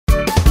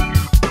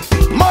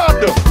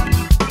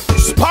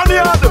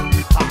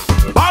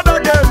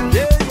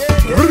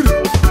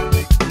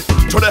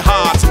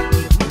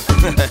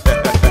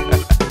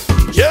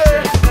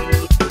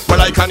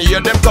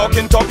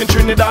in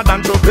Trinidad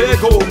and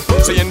Tobago.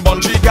 Saying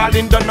Bungie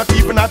Garden done not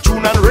even a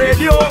tune on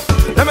radio.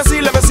 Let me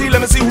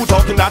see who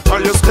talking that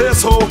tell you stay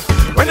so.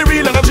 When the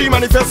real energy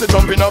manifests,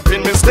 jumping up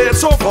in me state.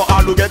 So for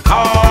all who get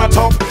caught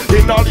up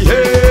in all the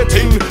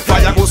hating,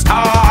 fire go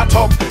start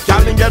up.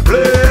 Y'all get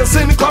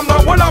blazing, come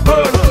now, will I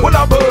burn, will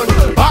I burn.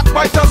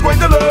 Backbiters going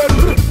to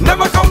learn.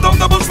 Never come down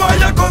the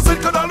bushfire, cause it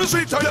could on the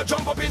street till you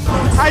jump up in.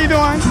 How you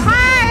doing?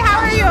 Hi, how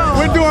are you?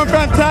 We're doing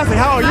fantastic.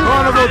 How are you?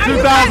 Carnival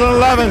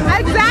 2011.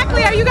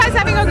 Exactly. Are you guys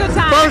having a good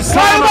time? First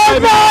time,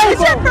 baby.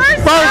 It's your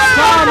first time.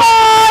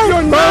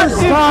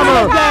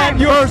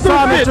 First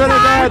time in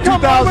Trinidad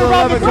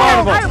 2011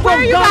 Carnival. Where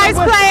are you guys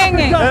playing?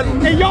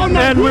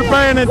 And we're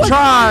playing in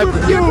Tribe.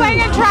 You're playing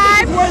in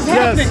Tribe?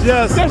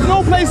 Yes. There's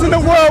no place in the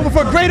world with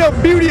a greater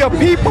beauty of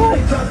people.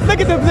 Look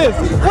at this.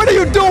 What are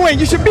you doing?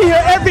 You should be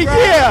here every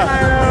year.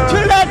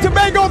 Trinidad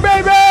Tobago,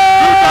 baby!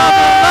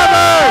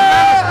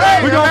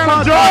 2011! We're going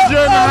from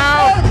Georgia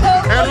now.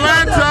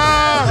 Atlanta!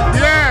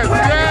 Yes!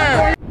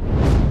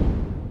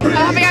 I'm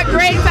having a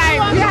great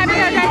time. You're having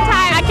a great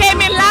time. I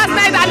came in last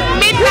night at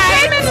midnight. You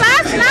came in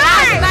last night?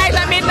 Last night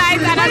at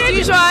midnight, and as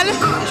usual,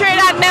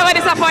 Trinidad never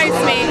disappoints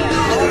me.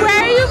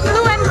 Where are you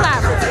fluent from?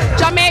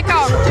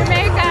 Jamaica.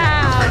 Jamaica.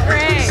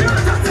 Great.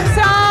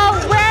 So,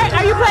 where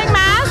are you playing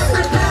mass?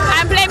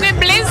 I'm playing with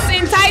Bliss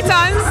in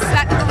Titans.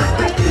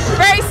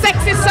 Very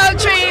sexy,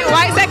 sultry,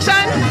 white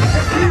section.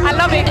 I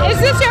love it. Is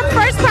this your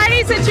first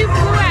party since you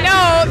flew in?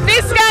 No,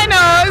 this guy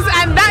knows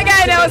and that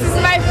guy knows. This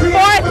is my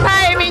 4th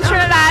time in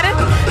Trinidad.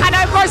 And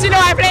of course, you know,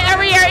 I play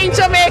every year in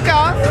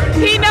Jamaica.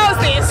 He knows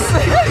this.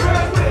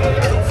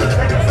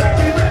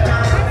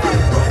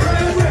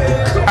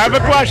 I have a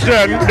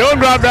question. Don't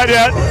grab that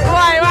yet.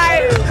 Why?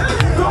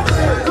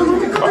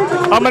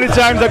 How many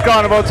times at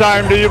carnival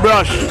time do you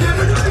brush?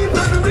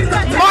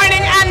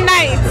 Morning and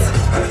night.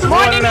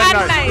 Morning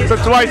and night. So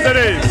twice a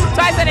day?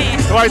 Twice a day.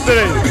 Twice a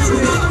day.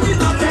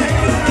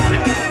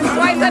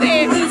 Twice a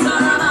day.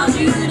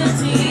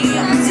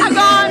 I'm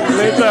gone.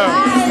 Later.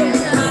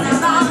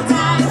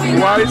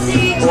 Twice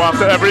or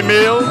after every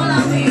meal.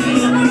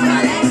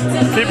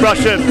 Keep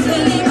brushing.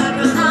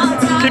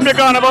 Keep your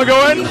carnival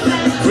going.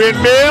 With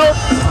meal.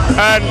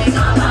 And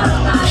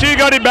she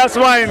got the best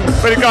wine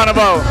for the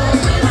carnival.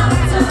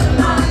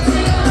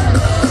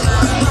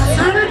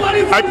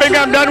 I think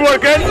I'm done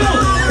working.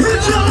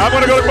 I'm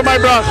gonna go look for my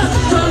brush.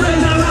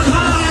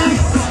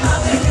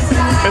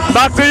 It's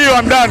back to you,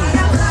 I'm done.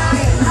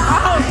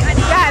 Oh,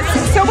 yes.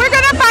 So we're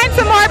gonna find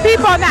some more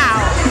people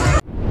now.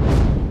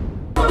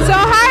 So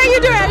how are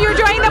you doing? Are you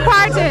enjoying the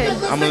party?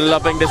 I'm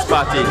loving this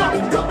party.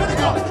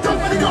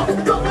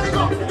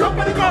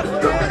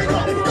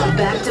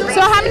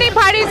 So how many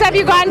parties have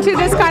you gone to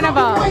this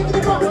carnival?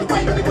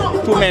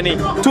 Too many.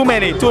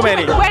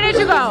 Where did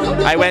you go?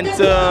 I went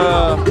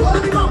to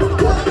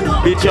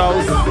beach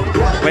house,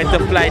 went to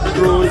flight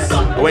cruise,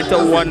 I went to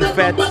One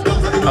Fete,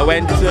 I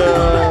went to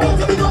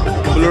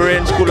Blue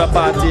Range Cooler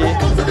Party.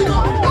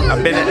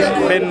 I've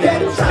been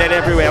dead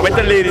everywhere. I went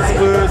to Ladies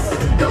First.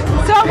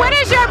 So what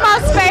is your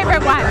most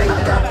favorite one?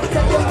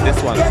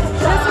 This one.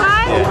 This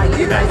one? Yeah.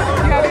 You're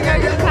having a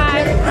good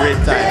time?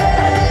 Great time.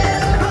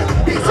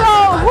 So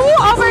who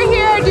over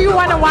here do you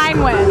want to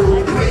wine with?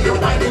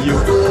 You.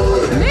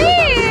 Me?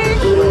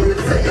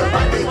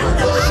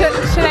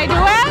 Should I do it?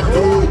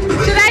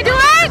 Should I do it?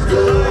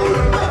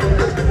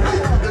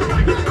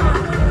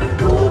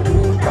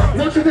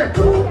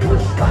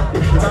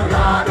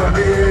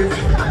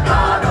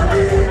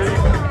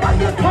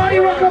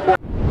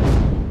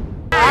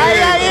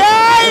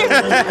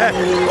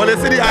 Well, the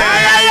city,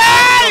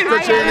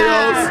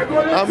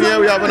 I'm here,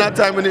 we having a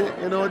time in the,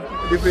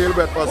 the Vale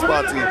breakfast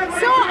party. So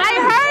I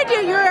heard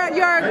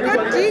you're a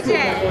good DJ.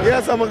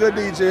 Yes, I'm a good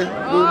DJ,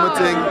 do my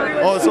thing.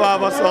 Also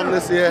have a song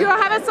this year. You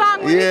have a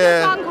song? What is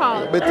the song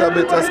called?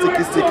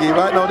 Bitter, sticky.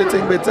 Right now the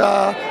thing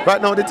bitter,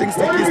 right now the thing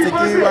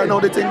sticky, right now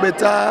the thing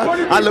bitter.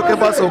 I'm looking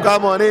for soca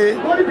money,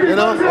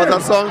 what's a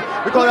song?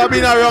 Because I've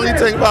been around the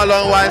thing for a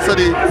long while, so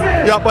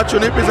the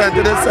opportunity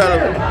presented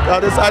itself. I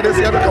decided this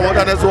year to come out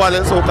and this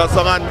Wallen soca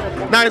song, and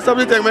now it's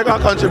something to make a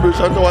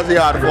contribution towards the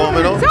art form,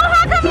 So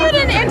how come you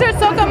didn't enter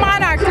Soca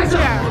Monarch this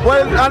year?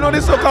 Well, I know the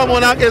Soca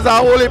Monarch is a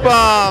holy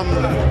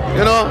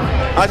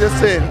I just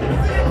say,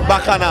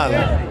 bacchanal.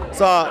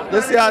 So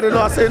this year,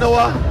 I say,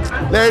 what?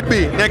 Let it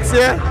be. Next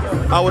year,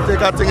 I will take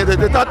a thing.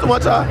 It's not too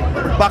much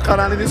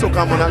bacchanal in the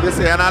Soca Monarch this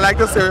year, and I like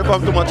to say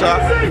from too much,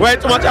 way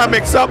too much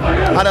mix up,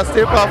 and I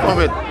stay far from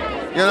it.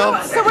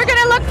 So we're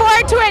gonna look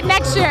forward to it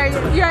next year.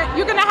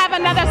 You're gonna have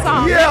another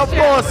song. Yeah, of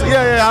course.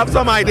 Yeah. I have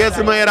some ideas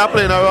in my head I'm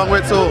playing around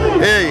with. So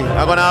hey,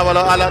 I'm gonna have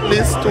at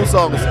least 2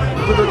 songs.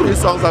 2 to 3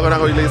 songs I'm gonna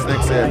release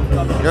next year.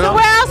 So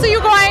where else are you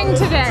going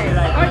today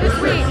or this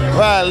week?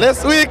 Well,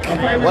 this week,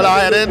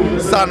 I'm in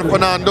San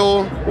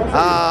Fernando.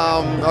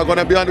 I'm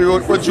gonna be on the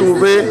road for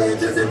Juve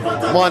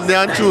Monday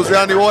and Tuesday,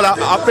 and the whole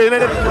I'm playing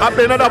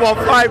at about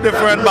 5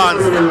 different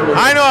bands.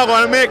 I know I'm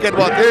gonna make it,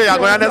 but hey, I'm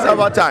gonna just have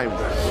a time.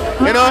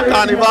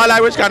 Carnival, I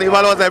wish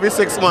Carnival was every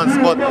 6 months,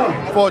 but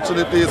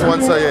fortunately it's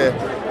once a year.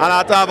 And I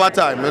have to have a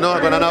time, I'm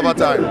gonna have a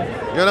time.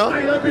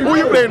 Who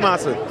you playing,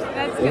 Master?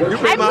 That's You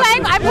play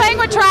master? I'm playing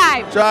with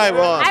tribe.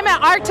 Tribal. I'm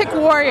an Arctic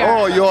warrior.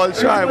 Oh, you're all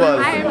tribal.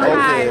 I am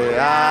Okay.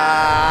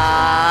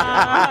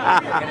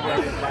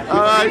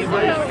 All right.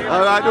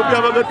 All right. Hope you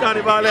have a good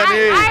carnival. I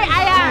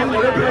am.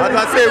 As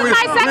I say, This is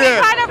my second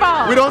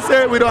carnival.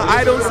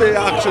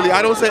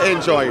 I don't say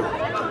enjoy.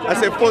 I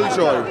say full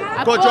joy.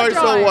 Because joy is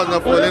so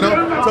wonderful, you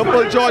know. So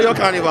full joy your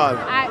carnival.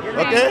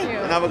 Okay? You.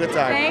 And have a good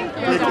time. Thank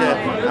you. Take care.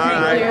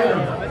 All right.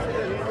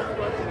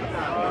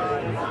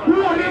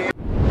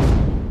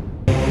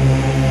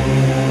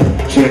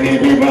 Trini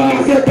people,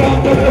 I said,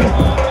 come to it,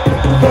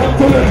 come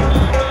to it,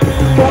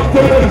 come to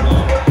it,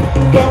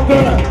 come to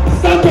it.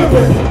 Stand up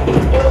with it.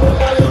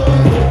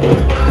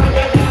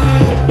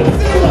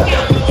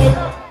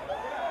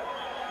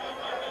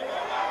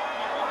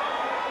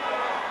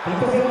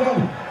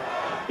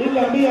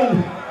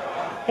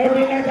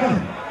 Every nigga,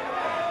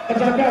 a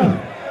jungle.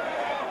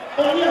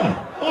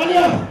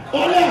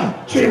 Olha,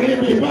 Trini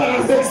people, I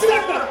said,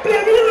 select that,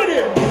 play me with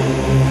it.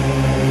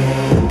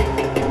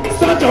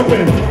 Start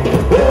jumping.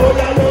 Oh,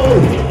 yeah, no.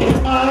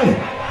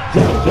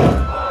 Jump.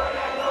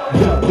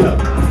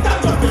 Start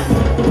jumping.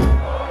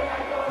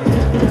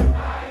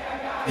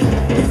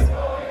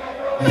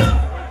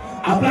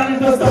 I'm planning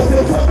to stop the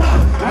talk.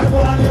 I'm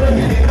going to the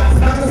head.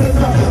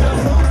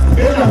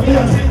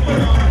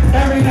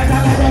 Every night I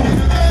like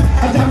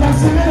I jump and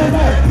sing in the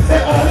night.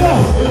 Say, oh no.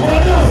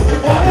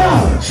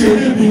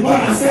 Trini people, I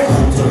say,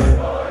 come to it.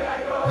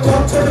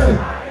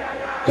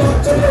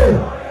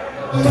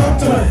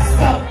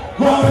 Stop.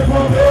 Water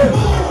from there.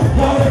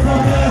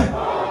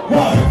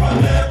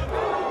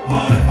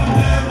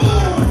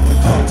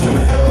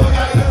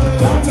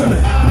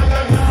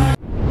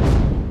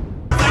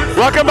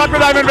 Welcome back to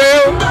Diamond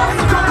Vale.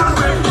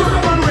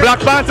 Black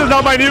Pants is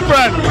now my new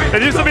friend.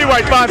 It used to be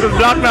White Pants, it's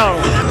black now.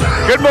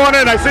 Good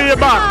morning, I see you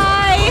back.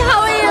 Hi,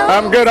 how are you?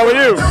 I'm good, how are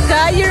you?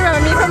 Good, you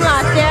remember me from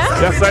last year?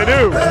 Yes, I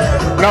do.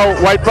 Now,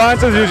 White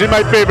Pants is usually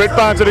my favorite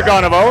pants of the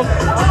carnival.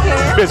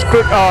 Okay. It's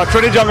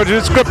Trinidad Jungle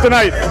Juice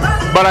kryptonite,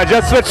 but I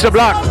just switched to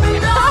black.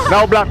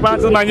 Now Black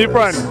Pants is my new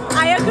friend.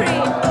 I agree.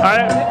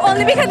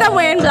 Only because I'm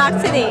wearing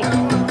black today.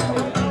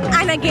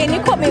 And again, you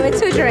caught me with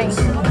 2 drinks.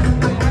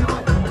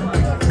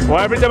 Well,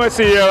 every time I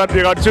see you,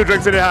 you got 2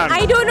 drinks in your hand.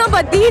 I don't know,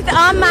 but these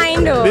are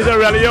mine though. These are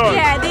really yours?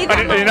 Yeah, these are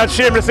And mine. you're not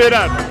ashamed to say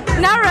that?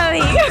 Not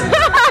really.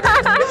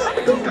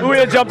 Who are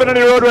you jumping on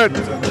the road with?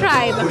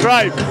 Tribe.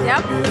 Tribe.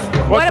 Yep.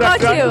 What's What that about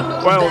tribe? you?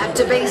 Well,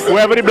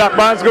 wherever the Black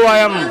Pants go, I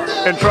am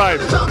in Tribe.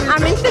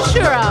 I'm in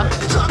Shura.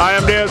 I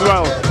am there as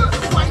well.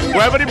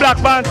 Wherever the Black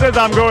Pants is,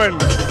 I'm going.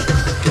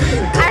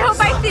 I hope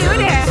I see you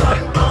there.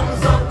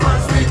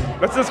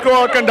 Let's just go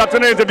out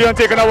conducting an interview and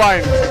taking a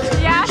wine.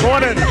 Yeah.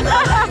 Morning.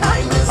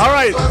 All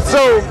right,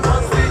 so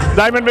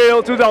Diamond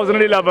Vale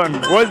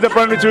 2011. What's the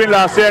difference between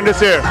last year and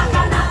this year?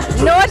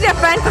 No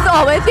difference, is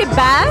always the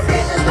best.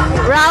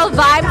 Real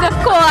vibes, of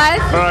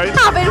course. All right.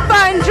 Having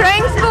fun,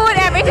 drinks, food,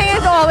 everything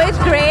is always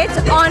great.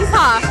 On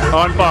par.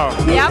 On par.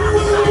 Yep.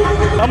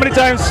 How many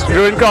times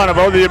during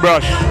Carnival do you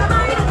brush?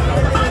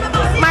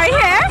 My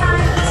hair?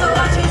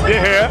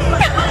 Your hair?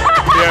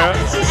 Yeah.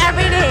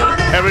 Every day.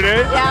 Every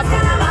day? Yep.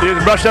 You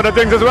brush other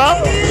things as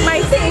well?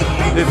 My teeth.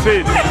 Your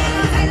feet.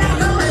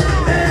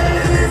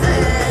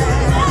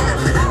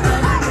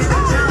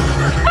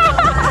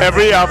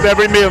 After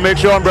every meal, make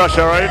sure and brush,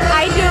 all right?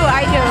 I do.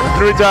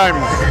 3 times.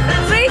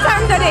 3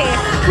 times a day.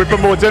 We're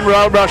promoting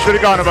Royal Brush to the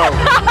Carnival.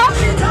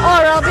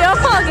 Oral B or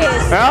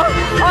Colgate? Huh?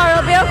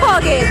 Oral B or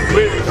Colgate?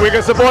 We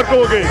can support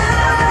Colgate.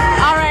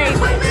 Alright.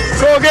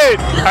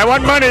 Colgate, I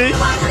want money,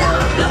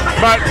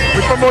 but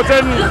we're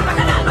promoting